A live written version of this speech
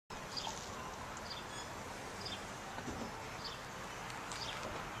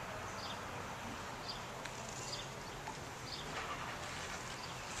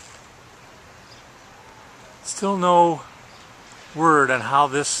Still no word on how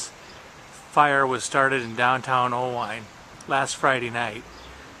this fire was started in downtown Oelwein last Friday night.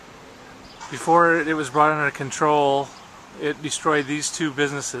 Before it was brought under control, it destroyed these two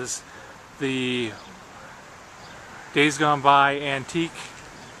businesses, the Days Gone By antique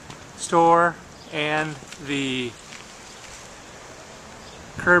store and the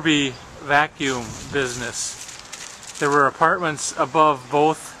Kirby vacuum business. There were apartments above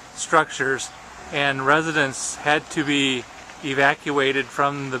both structures and residents had to be evacuated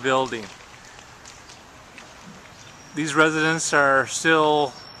from the building. These residents are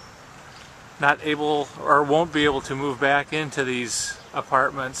still not able or won't be able to move back into these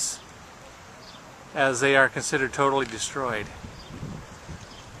apartments as they are considered totally destroyed.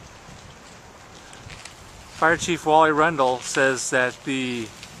 Fire Chief Wally Rundle says that the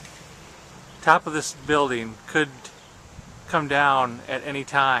top of this building could come down at any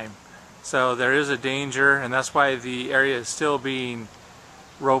time. So there is a danger, and that's why the area is still being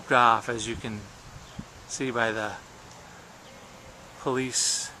roped off, as you can see by the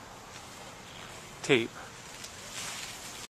police tape.